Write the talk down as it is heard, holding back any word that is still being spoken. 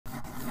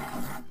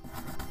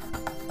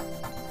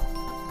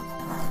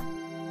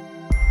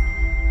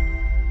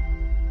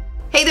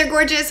Hey there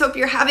gorgeous, hope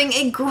you're having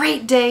a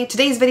great day.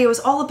 Today's video is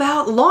all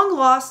about long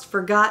lost,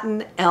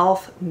 forgotten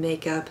e.l.f.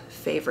 makeup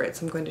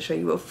favorites. I'm going to show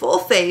you a full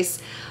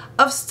face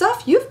of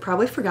stuff you've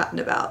probably forgotten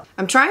about.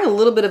 I'm trying a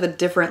little bit of a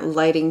different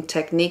lighting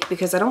technique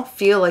because I don't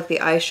feel like the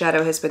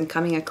eyeshadow has been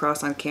coming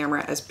across on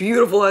camera as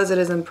beautiful as it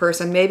is in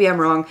person. Maybe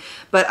I'm wrong,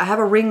 but I have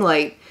a ring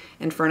light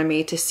in front of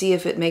me to see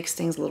if it makes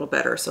things a little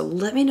better. So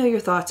let me know your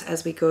thoughts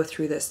as we go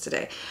through this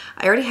today.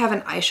 I already have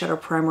an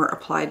eyeshadow primer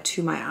applied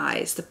to my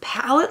eyes. The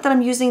palette that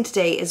I'm using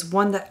today is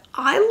one that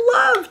I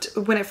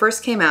loved when it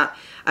first came out.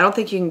 I don't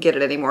think you can get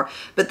it anymore,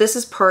 but this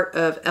is part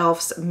of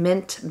e.l.f.'s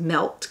Mint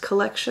Melt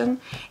collection.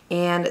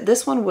 And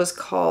this one was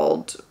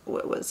called,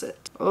 what was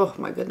it? Oh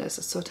my goodness,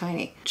 it's so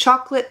tiny.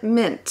 Chocolate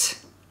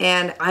Mint.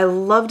 And I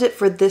loved it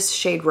for this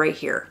shade right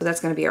here. So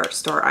that's gonna be our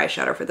star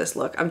eyeshadow for this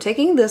look. I'm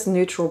taking this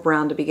neutral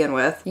brown to begin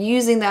with,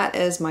 using that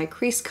as my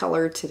crease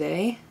color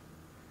today.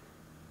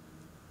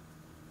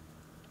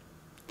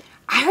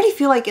 I already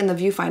feel like in the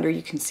viewfinder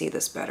you can see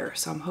this better,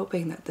 so I'm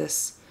hoping that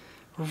this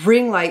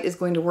ring light is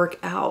going to work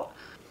out.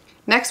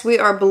 Next we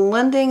are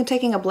blending,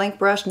 taking a blank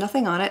brush,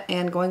 nothing on it,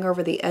 and going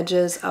over the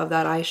edges of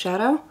that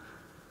eyeshadow.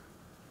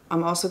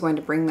 I'm also going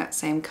to bring that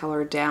same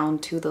color down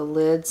to the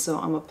lid, so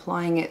I'm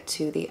applying it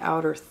to the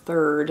outer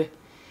third,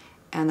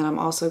 and then I'm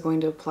also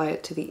going to apply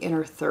it to the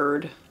inner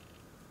third.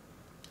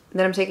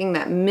 Then I'm taking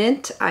that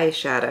mint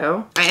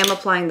eyeshadow. I am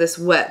applying this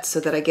wet so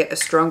that I get a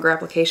stronger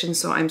application,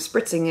 so I'm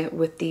spritzing it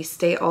with the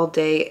Stay All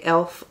Day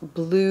e.l.f.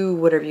 blue,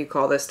 whatever you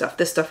call this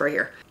stuff right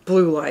here.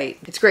 Blue light.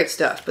 It's great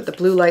stuff, but the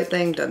blue light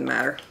thing doesn't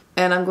matter.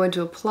 And I'm going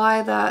to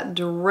apply that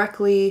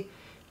directly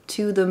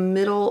to the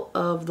middle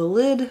of the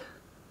lid.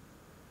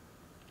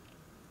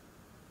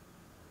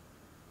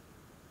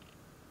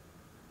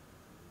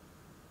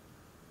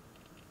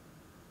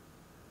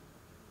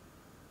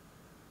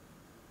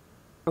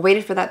 I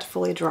waited for that to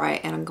fully dry,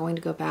 and I'm going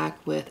to go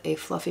back with a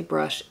fluffy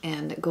brush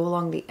and go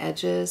along the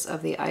edges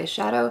of the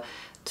eyeshadow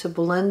to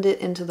blend it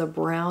into the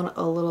brown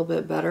a little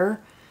bit better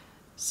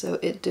so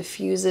it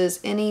diffuses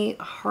any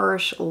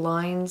harsh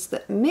lines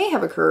that may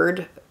have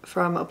occurred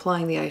from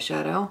applying the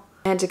eyeshadow.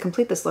 And to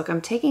complete this look,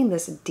 I'm taking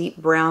this deep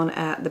brown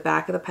at the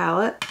back of the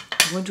palette.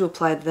 I'm going to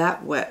apply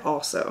that wet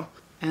also,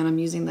 and I'm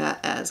using that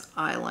as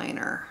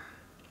eyeliner.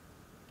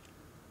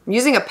 I'm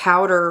using a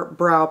powder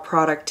brow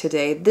product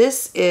today.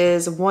 This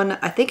is one,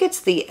 I think it's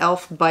the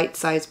e.l.f. Bite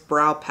Size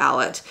Brow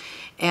Palette,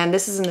 and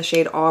this is in the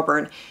shade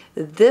Auburn.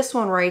 This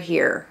one right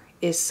here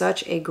is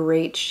such a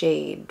great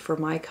shade for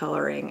my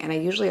coloring, and I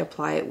usually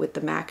apply it with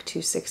the MAC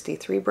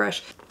 263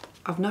 brush.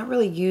 I've not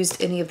really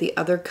used any of the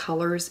other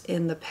colors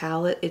in the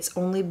palette. It's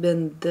only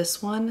been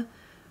this one,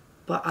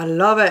 but I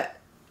love it.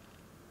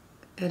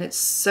 And it's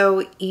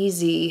so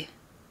easy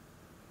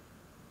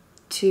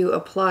to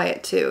apply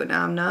it to.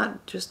 Now I'm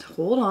not, just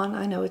hold on,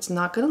 I know it's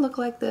not gonna look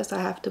like this,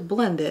 I have to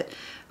blend it,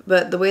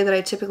 but the way that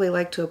I typically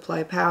like to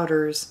apply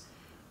powders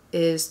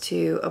is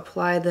to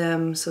apply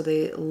them so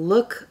they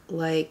look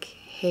like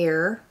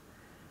hair,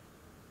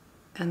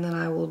 and then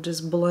I will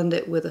just blend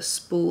it with a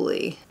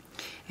spoolie,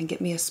 and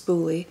get me a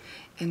spoolie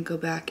and go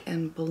back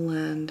and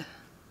blend.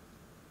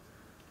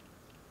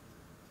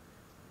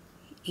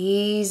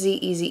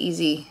 Easy, easy,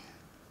 easy.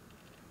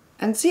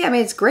 And see, I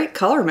mean, it's great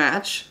color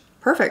match,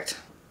 perfect.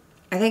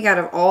 I think out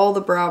of all the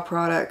brow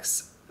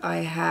products I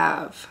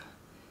have,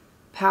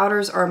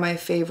 powders are my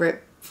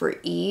favorite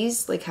for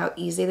ease, like how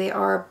easy they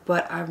are,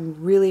 but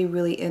I'm really,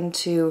 really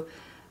into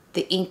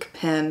the ink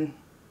pen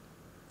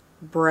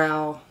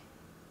brow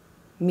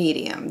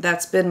medium.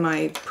 That's been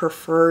my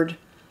preferred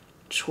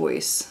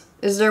choice.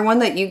 Is there one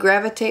that you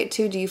gravitate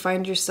to? Do you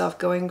find yourself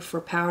going for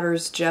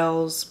powders,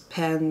 gels,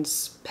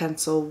 pens,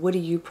 pencil? What do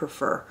you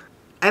prefer?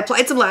 I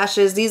applied some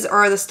lashes. These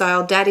are the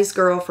style Daddy's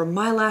Girl from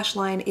my lash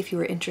line. If you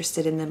are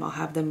interested in them, I'll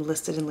have them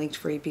listed and linked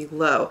for you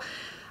below.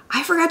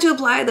 I forgot to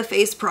apply the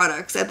face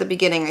products at the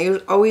beginning. I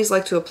always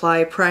like to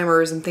apply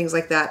primers and things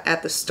like that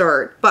at the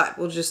start, but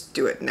we'll just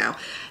do it now.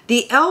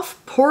 The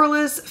e.l.f.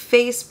 Poreless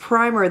Face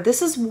Primer.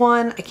 This is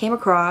one I came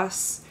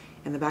across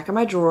in the back of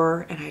my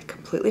drawer, and I had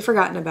completely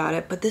forgotten about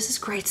it, but this is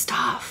great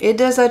stuff. It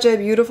does such a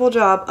beautiful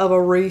job of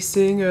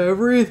erasing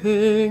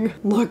everything.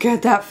 Look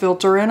at that,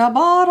 filter in a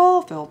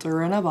bottle,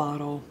 filter in a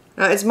bottle.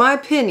 Now, it's my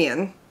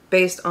opinion,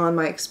 based on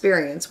my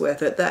experience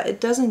with it, that it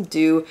doesn't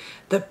do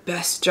the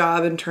best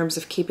job in terms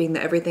of keeping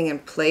everything in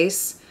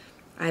place.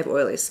 I have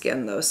oily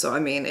skin though, so I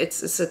mean,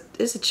 it's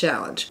a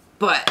challenge.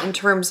 But in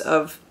terms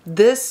of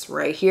this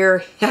right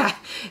here,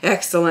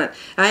 excellent.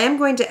 I am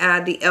going to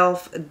add the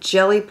e.l.f.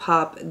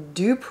 JellyPop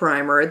Dew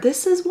Primer.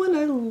 This is one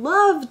I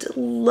loved.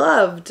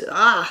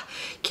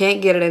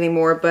 Can't get it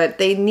anymore, but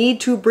they need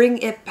to bring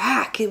it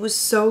back. It was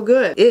so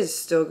good. Is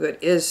still good.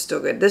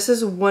 This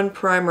is one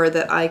primer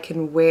that I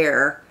can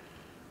wear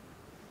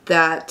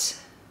that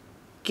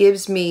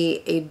gives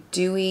me a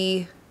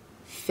dewy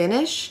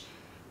finish,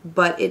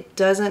 but it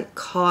doesn't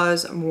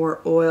cause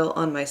more oil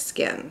on my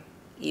skin.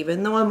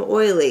 Even though I'm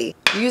oily,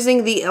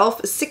 using the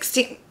e.l.f.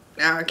 16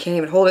 I can't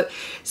even hold it.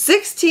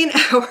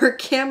 16-hour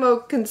camo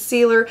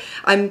concealer.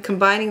 I'm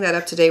combining that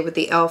up today with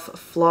the e.l.f.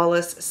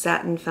 Flawless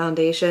Satin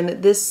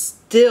Foundation. This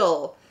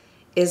still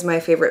is my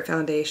favorite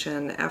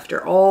foundation.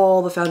 After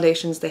all the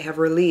foundations they have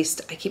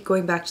released, I keep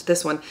going back to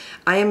this one.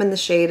 I am in the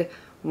shade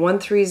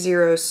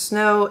 130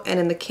 Snow, and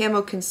in the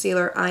camo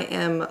concealer I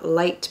am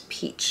Light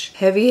Peach.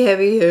 Heavy,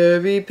 heavy,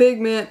 heavy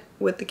pigment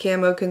with the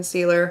camo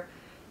concealer,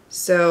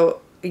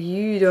 so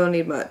you don't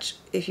need much.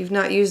 If you've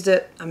not used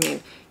it, I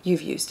mean,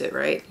 you've used it,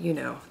 right? You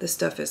know, this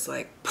stuff is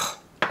like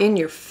in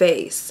your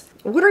face.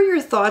 What are your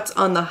thoughts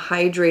on the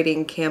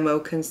hydrating camo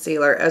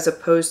concealer as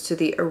opposed to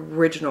the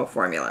original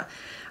formula?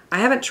 I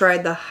haven't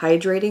tried the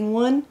hydrating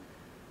one,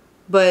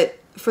 but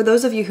for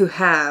those of you who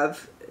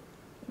have,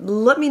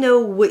 let me know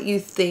what you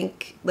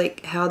think,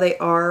 like how they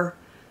are.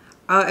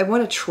 I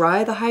want to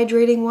try the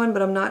hydrating one,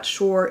 but I'm not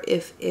sure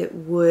if it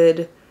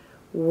would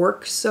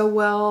work so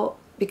well,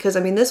 because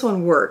I mean this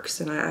one works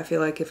and I feel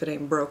like if it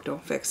ain't broke,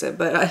 don't fix it,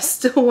 but I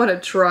still want to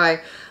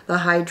try the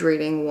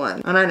hydrating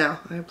one. And I know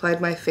I applied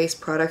my face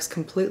products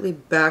completely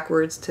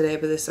backwards today,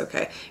 but it's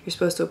okay. You're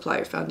supposed to apply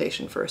your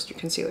foundation first, your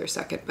concealer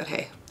second, but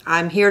hey,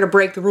 I'm here to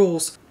break the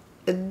rules.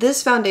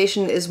 This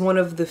foundation is one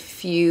of the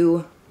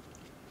few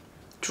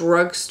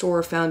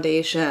drugstore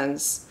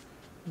foundations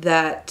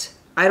that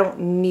I don't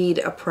need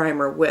a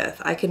primer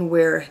with. I can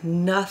wear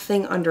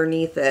nothing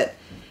underneath it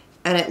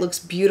and it looks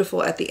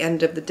beautiful at the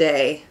end of the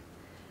day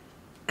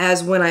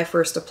as when I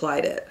first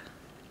applied it.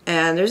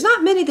 And there's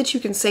not many that you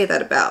can say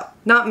that about.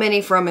 Not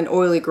many from an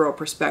oily girl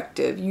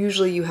perspective.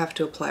 Usually you have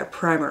to apply a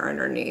primer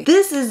underneath.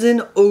 This is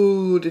an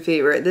old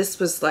favorite. This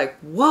was like,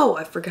 whoa,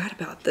 I forgot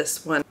about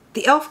this one.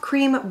 The e.l.f.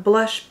 Cream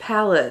Blush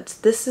Palette.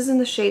 This is in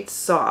the shade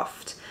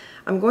Soft.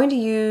 I'm going to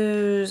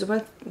use,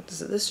 what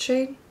is it, this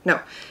shade?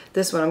 No,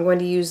 this one. I'm going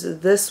to use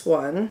this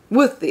one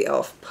with the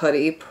e.l.f.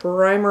 Putty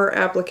Primer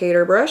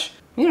Applicator Brush.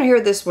 You don't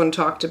hear this one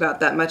talked about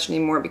that much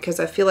anymore because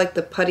I feel like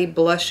the putty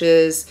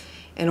blushes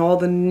and all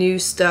the new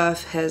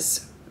stuff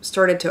has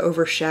started to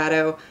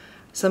overshadow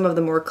some of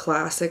the more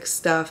classic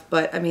stuff.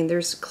 But I mean,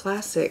 there's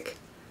classic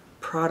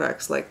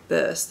products like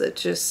this that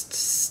just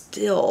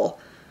still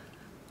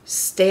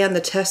stand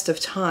the test of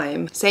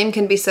time. Same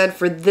can be said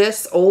for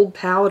this old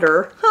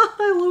powder.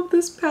 I love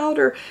this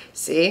powder.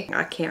 See,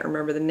 I can't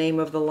remember the name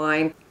of the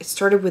line. It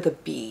started with a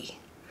B.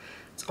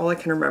 That's all I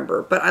can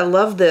remember. But I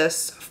love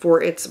this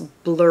for its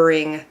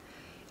blurring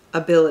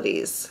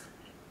abilities.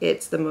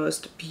 It's the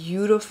most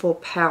beautiful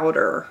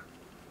powder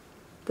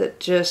that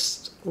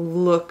just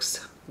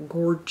looks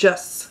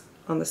gorgeous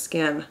on the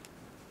skin.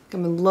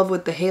 I'm in love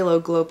with the Halo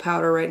Glow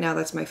powder right now.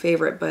 That's my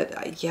favorite,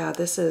 but yeah,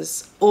 this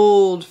is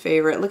old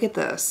favorite. Look at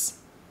this.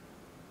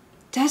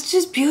 That's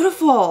just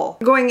beautiful.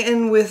 Going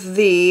in with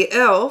the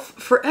e.l.f.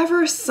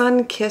 Forever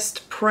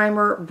Sun-Kissed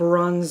Primer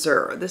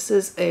Bronzer. This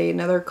is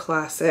another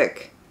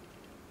classic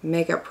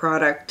makeup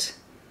product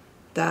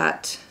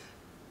that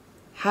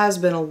has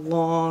been a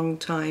long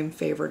time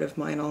favorite of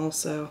mine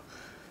also.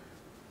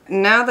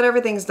 Now that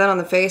everything's done on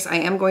the face, I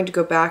am going to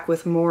go back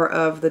with more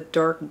of the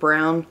dark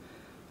brown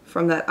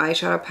from that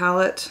eyeshadow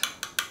palette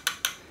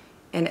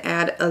and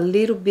add a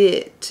little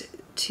bit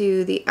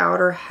to the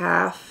outer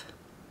half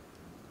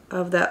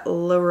of that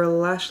lower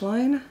lash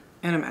line.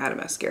 And I'm out of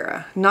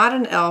mascara. Not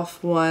an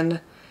e.l.f. one.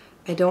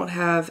 I don't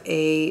have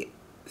a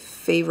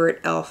favorite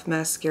e.l.f.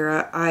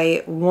 mascara.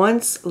 I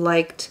once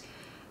liked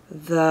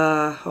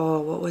the,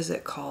 oh, what was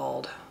it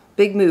called?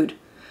 Big Mood.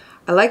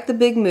 I like the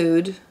Big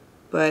Mood,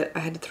 but I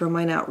had to throw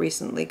mine out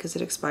recently because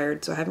it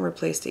expired, so I haven't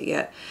replaced it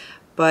yet.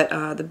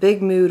 But the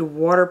Big Mood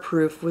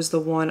Waterproof was the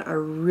one I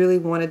really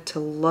wanted to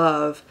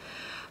love.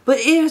 But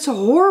it's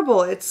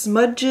horrible. It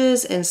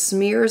smudges and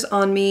smears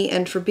on me,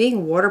 and for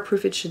being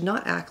waterproof, it should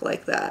not act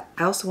like that.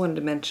 I also wanted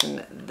to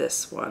mention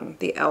this one,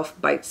 the e.l.f.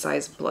 Bite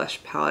Size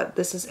Blush Palette.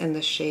 This is in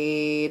the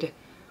shade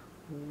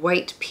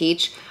White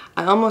Peach.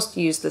 I almost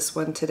used this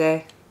one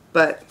today,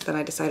 but then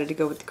I decided to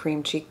go with the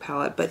Cream Cheek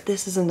palette. But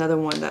this is another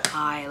one that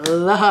I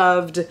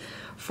loved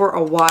for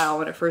a while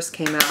when it first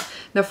came out.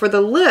 Now for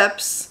the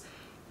lips,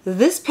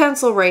 this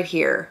pencil right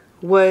here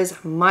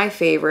was my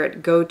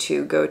favorite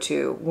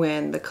go-to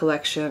when the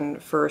collection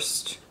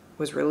first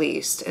was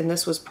released. And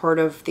this was part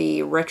of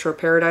the Retro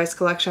Paradise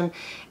collection.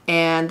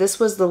 And this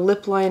was the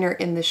lip liner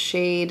in the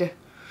shade,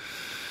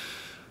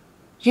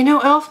 you know,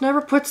 e.l.f.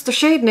 never puts the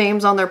shade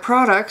names on their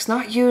products,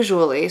 not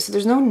usually, so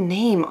there's no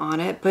name on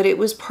it, but it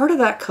was part of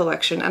that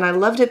collection, and I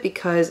loved it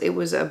because it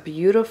was a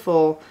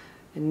beautiful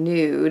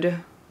nude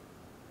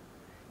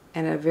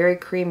and a very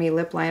creamy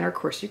lip liner. Of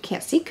course, you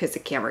can't see because the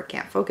camera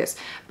can't focus,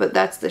 but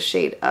that's the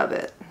shade of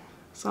it.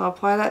 So I'll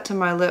apply that to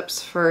my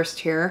lips first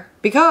here,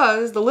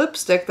 because the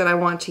lipstick that I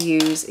want to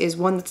use is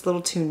one that's a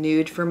little too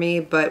nude for me,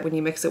 but when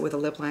you mix it with a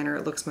lip liner,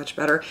 it looks much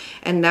better,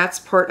 and that's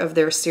part of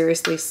their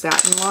Seriously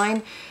Satin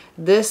line.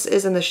 This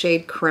is in the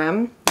shade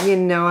Creme. You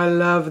know I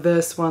love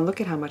this one.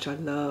 Look at how much I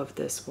love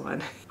this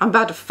one. I'm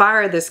about to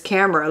fire this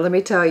camera, let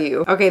me tell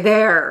you. Okay,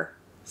 there.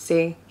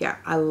 See? Yeah,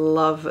 I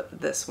love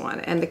this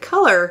one. And the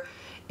color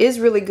is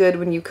really good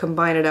when you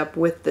combine it up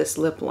with this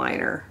lip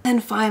liner.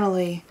 And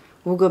finally,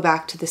 we'll go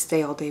back to the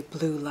Stay All Day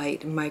Blue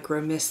Light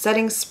Micro Mist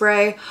Setting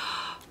Spray.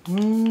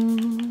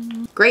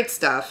 Great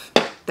stuff.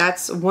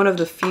 That's one of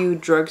the few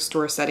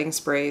drugstore setting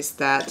sprays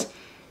that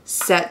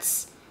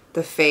sets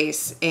the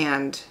face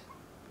and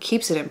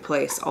keeps it in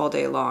place all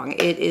day long.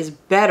 It is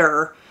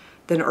better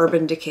than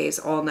Urban Decay's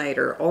All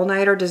Nighter. All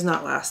Nighter does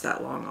not last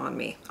that long on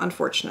me,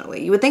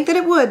 unfortunately. You would think that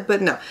it would,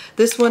 but no.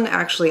 This one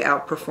actually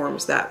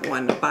outperforms that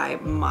one by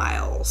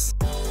miles.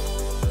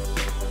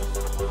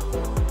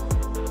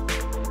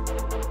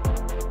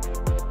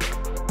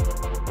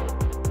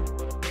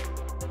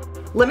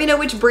 Let me know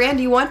which brand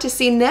you want to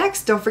see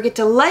next. Don't forget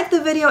to like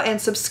the video and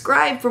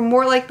subscribe for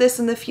more like this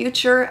in the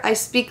future. I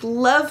speak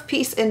love,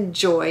 peace, and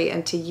joy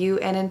into you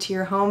and into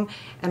your home,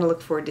 and I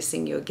look forward to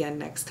seeing you again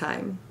next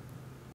time.